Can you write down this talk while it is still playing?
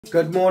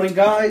Good morning,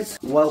 guys.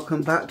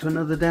 Welcome back to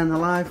another day in the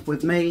life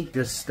with me,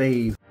 just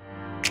Steve.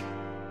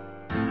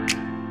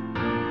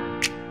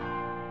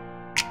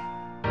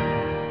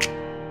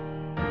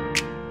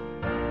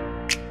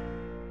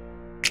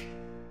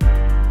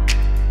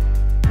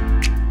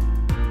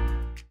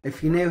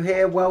 If you're new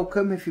here,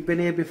 welcome. If you've been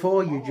here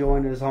before, you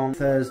join us on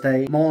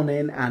Thursday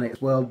morning and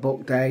it's World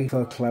Book Day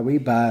for Chloe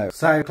Bow.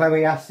 So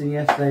Chloe asked in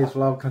yesterday's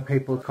vlog for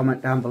people to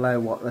comment down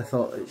below what they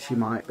thought that she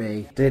might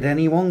be. Did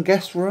anyone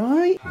guess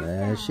right?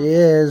 There she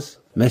is.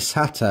 Miss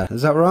Hatter.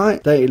 Is that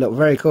right? Don't you look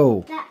very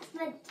cool? That's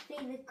meant to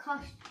be the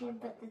costume,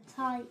 but the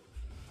tights,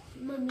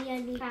 Mummy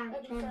only found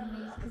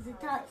them because the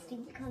tights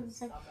didn't come,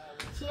 so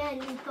she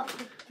only got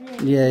the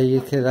blue. Yeah,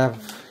 you could have,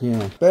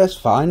 yeah. But it's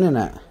fine, isn't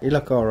it? You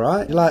look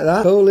alright. You like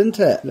that? Cool, isn't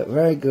it? Look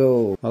very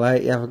cool. Well, I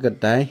hope you have a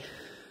good day.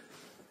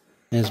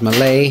 Here's my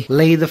Lee.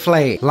 Lee the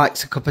Flea.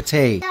 Likes a cup of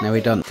tea. No,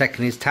 he doesn't.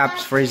 Taking his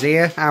tabs for his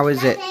ear. How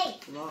is it?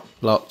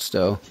 Locked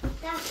still.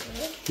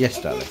 Yes,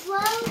 darling.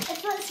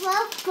 If it's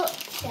World Book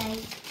Day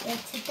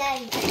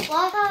today,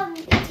 why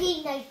can't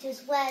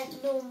teenagers wear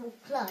normal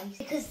clothes?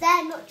 Because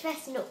they're not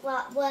dressing up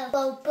like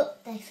World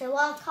Book Day, so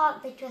why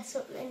can't they dress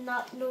up in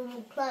like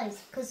normal clothes?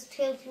 Because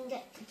children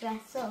get to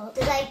dress up,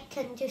 so they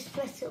can just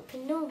dress up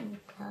in normal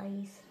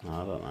clothes.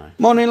 I don't know.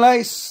 Morning,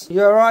 Lace.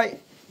 You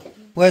alright?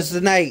 Where's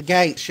the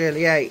gate?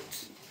 Shirley 8.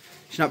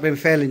 She's not been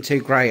feeling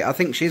too great. I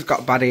think she's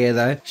got bad ear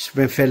though. She's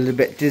been feeling a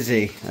bit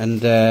dizzy.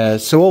 And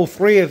so all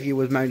three of you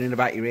was moaning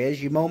about your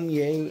ears. Your mum,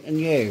 you and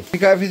you. You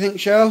got everything,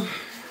 Shell?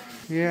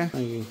 Yeah.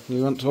 You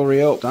want to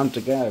hurry up. Time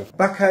to go.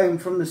 Back home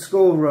from the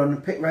school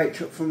run. Picked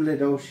Rach up from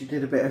Lidl. She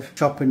did a bit of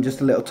shopping,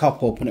 just a little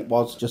top up. And it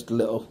was just a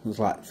little. It was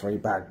like 3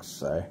 bags.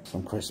 So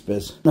some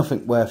Crispies.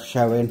 Nothing worth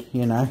showing,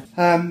 you know.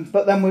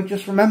 But then we've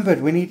just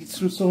remembered we needed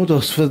some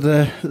sawdust for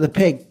the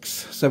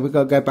pigs. So we've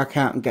got to go back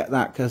out and get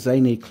that because they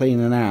need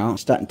cleaning out.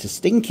 It's starting to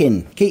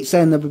stinking. Keep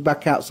saying they'll be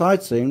back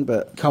outside soon,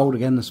 but cold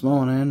again this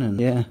morning. And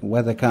yeah, the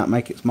weather can't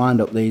make its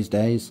mind up these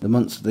days. The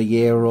months of the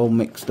year are all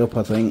mixed up,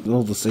 I think.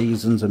 All the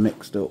seasons are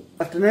mixed up.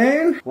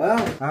 Afternoon. Well,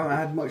 I haven't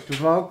had much to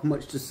vlog,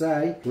 much to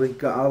say. We've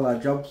got all our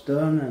jobs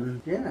done and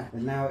yeah.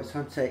 And now it's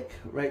time to take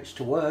Rach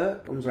to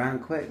work. Comes around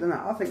quick, doesn't it?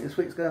 I think this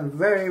week's going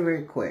very,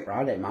 very quick.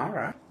 Friday,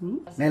 Mara.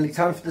 Nearly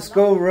time for the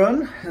school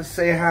run. Let's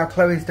see how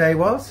Chloe's day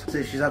was.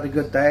 See if she's had a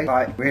good day.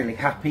 Like, really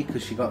happy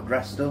because she got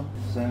dressed up.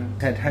 So,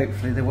 said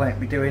hopefully they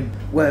won't be doing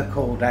work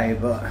all day,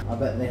 but I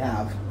bet they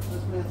have.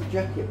 Where's the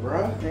jacket,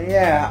 bro?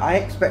 Yeah, I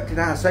expected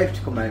our Sophie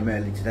to come home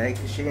early today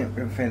because she ain't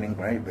been feeling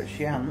great, but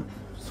she hasn't.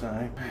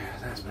 So,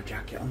 there's my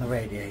jacket on the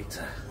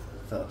radiator.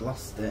 Thought I'd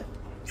lost it.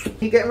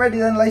 You getting ready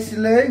then, Lacey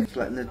Lou? Just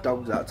letting the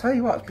dogs out. I'll tell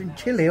you what, it's been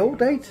chilly all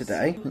day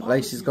today. I think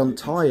Lacey's gone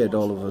tired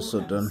all of a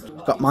sudden.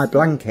 Got my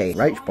blankie.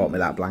 Rach bought me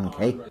that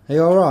blankie. Are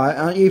you alright?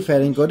 Aren't you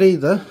feeling good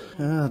either?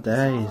 Oh,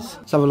 days.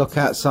 Let's have a look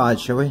outside,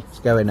 shall we? What's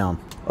going on?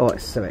 Oh,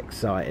 it's so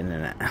exciting,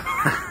 isn't it?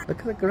 Look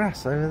at the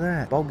grass over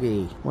there.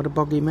 Boggy. What a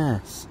boggy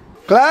mess.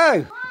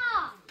 Chloe!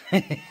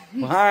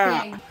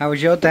 Wow. How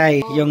was your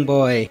day, young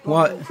boy?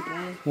 What?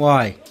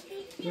 Why?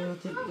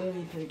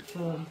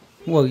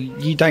 Well,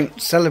 you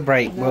don't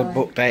celebrate World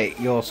Book Day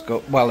at your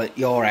school, well, at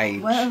your age.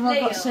 Where have I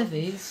got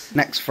civvies?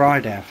 Next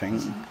Friday, I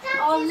think.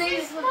 Oh,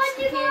 Liz wants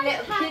to be a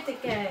little kid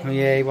again. Oh,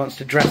 yeah, he wants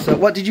to dress up.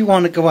 What did you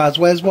want to go as?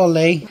 Where's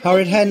Wally?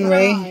 Horrid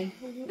Henry?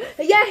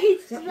 Yeah,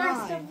 he's dressed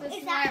up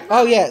as that.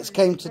 Oh, yeah, it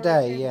came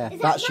today, yeah.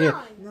 That's your...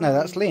 No,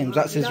 that's Liam's.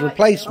 That's his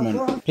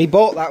replacement. He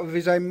bought that with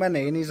his own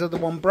money and his other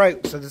one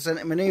broke, so they sent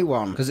him a new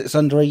one because it's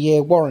under a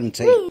year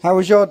warranty. How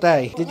was your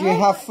day? Did you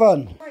have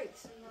fun?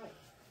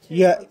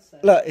 Yeah,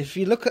 look, if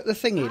you look at the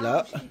thingy,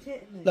 look,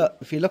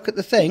 if you look at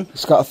the thing,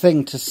 it's got a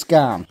thing to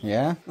scan,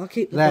 yeah? I'll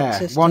keep the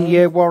there, 1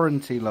 year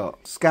warranty,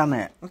 look, scan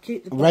it, I'll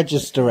keep the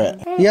register it.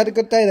 You had a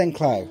good day then,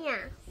 Chloe? Yeah.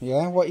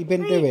 Yeah, what you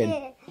been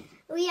doing?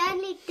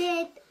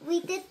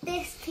 We did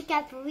this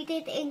together, we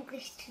did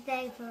English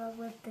today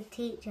with the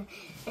teacher,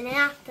 and then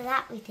after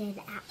that we did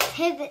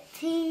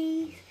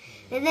activities,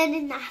 and then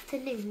in the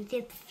afternoon we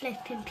did the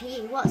flipping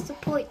PE. What's the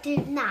point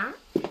doing that?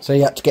 So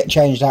you had to get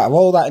changed out of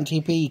all that into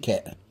your PE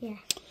kit? Yeah.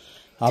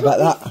 I bet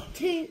that.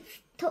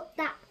 Took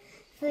that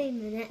 3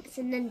 minutes,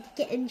 and then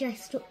getting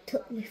dressed up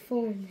took me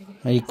 4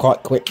 minutes. Are you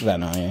quite quick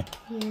then, are you?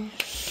 Yeah.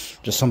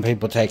 Just some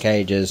people take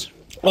ages.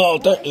 Oh,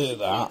 don't do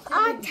that.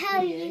 I'll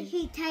tell you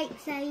he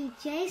takes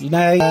ages.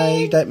 No,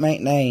 you don't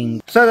make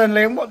names. So then,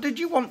 Liam, what did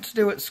you want to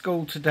do at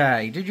school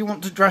today? Did you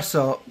want to dress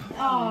up?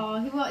 Oh,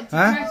 he wanted to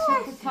dress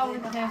up and told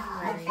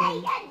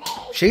everybody.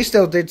 She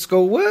still did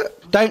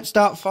schoolwork. Don't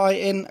start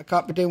fighting. I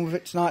can't be dealing with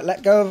it tonight.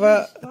 Let go of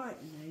her.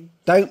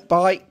 Don't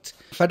bite.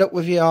 Fed up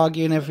with you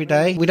arguing every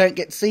day. We don't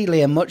get to see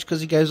Liam much because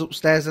he goes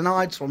upstairs and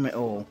hides from it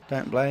all.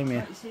 Don't blame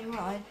you.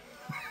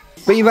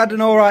 But you've had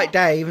an alright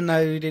day even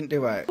though you didn't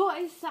do it. What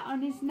is that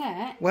on his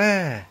neck?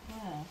 Where?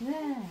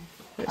 There.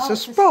 It's a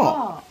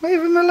spot.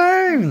 Leave him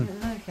alone.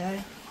 Okay.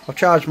 I'll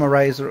charge my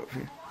razor up for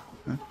you.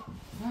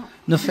 Huh?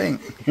 Nothing.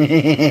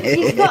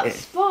 He's got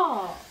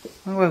spots.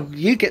 Oh, well,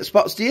 you get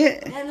spots, do you?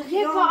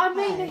 Yeah, but I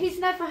mean, he's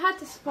never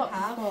had a spot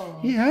before.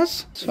 He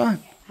has. It's fine.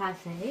 Has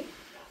he?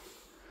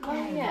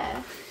 Oh,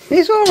 yeah.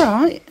 It's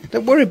alright.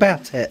 Don't worry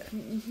about it.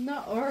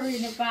 Not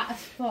worrying about a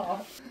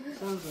spot.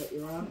 Sounds like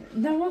you are.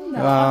 No, I'm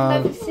not.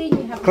 I've never seen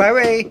you have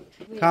Chloe,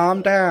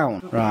 calm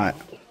down. Right.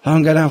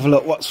 I'm going to have a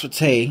look what's for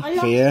tea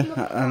for you.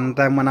 And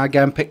then when I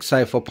go and pick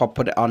Soph up, I'll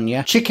put it on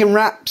you. Chicken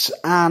wraps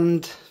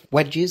and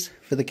wedges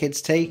for the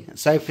kids' tea.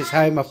 Sophie's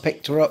home. I've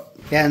picked her up.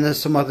 Yeah, and there's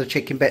some other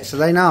chicken bits. Are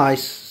they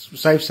nice?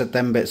 Soph said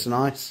them bits are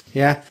nice.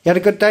 Yeah. You had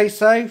a good day,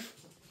 Soph?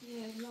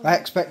 Yeah. I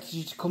expected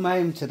you to come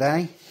home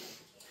today.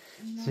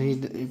 No, so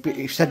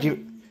you said you're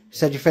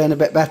feeling a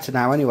bit better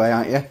now anyway,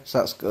 aren't you? So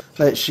that's good.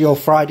 It's your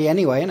Friday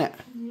anyway, isn't it?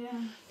 Yeah.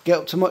 Get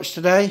up to much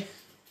today?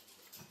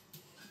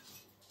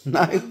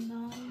 No?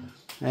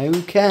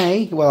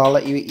 Okay, well I'll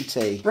let you eat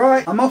your tea.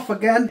 Right, I'm off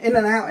again. In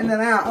and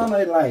out, aren't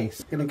I,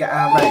 Lace? Gonna get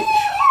our Rach.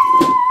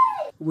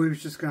 We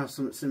was just gonna have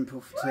something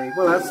simple for tea.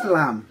 Well, that's the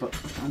lamb, but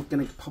I'm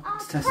gonna pop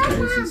into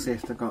Tesco's and see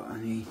if they've got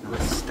any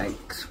nice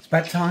steaks. It's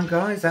bedtime,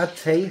 guys. I had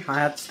tea, I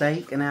had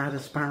steak, and I had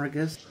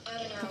asparagus.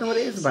 I don't know what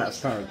it is about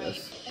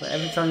asparagus, but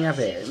every time you have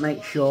it, it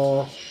makes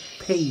your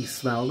pee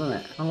smell, doesn't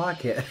it? I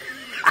like it.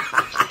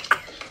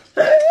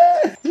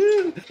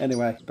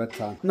 Anyway, it's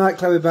bedtime. Night,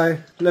 Chloe Bow.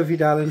 Love you,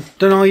 darling.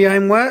 Done all your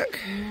homework?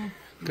 Yeah.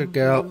 Good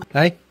girl.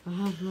 Hey? I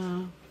have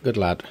now. Good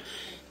lad.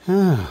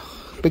 Oh,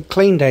 big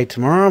clean day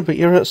tomorrow, but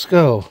you're at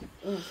school.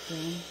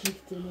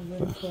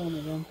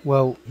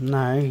 Well,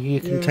 no,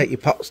 you can take your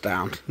pots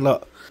down.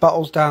 Look,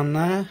 bottles down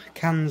there,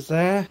 cans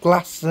there,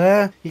 glass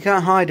there. You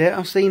can't hide it,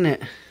 I've seen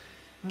it.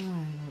 Oh,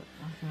 look,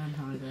 I can't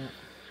hide it.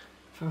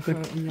 I'll throw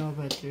it in your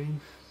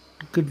bedroom.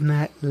 Good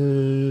night,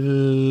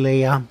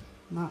 Liam.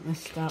 Might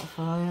miss that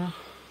fire.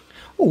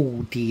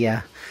 Oh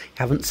dear, you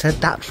haven't said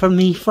that for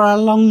me for a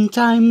long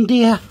time,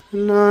 dear.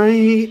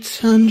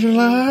 Night,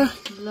 Angela.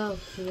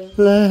 Love you.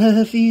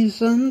 Love you,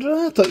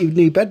 Sandra. I thought your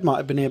new bed might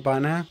have been here by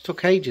now.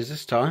 Took ages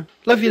this time.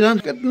 Love you then.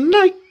 Good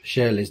night.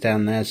 Shirley's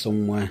down there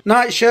somewhere.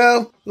 Night,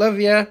 Shirl. Love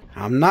you.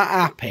 I'm not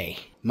happy.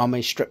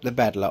 Mummy stripped the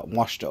bed out and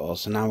washed it all,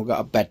 so now we've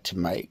got a bed to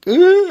make.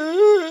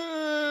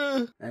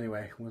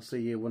 Anyway, we'll see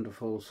you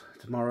wonderfuls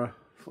tomorrow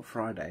for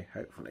Friday,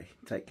 hopefully.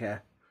 Take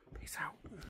care. Peace out.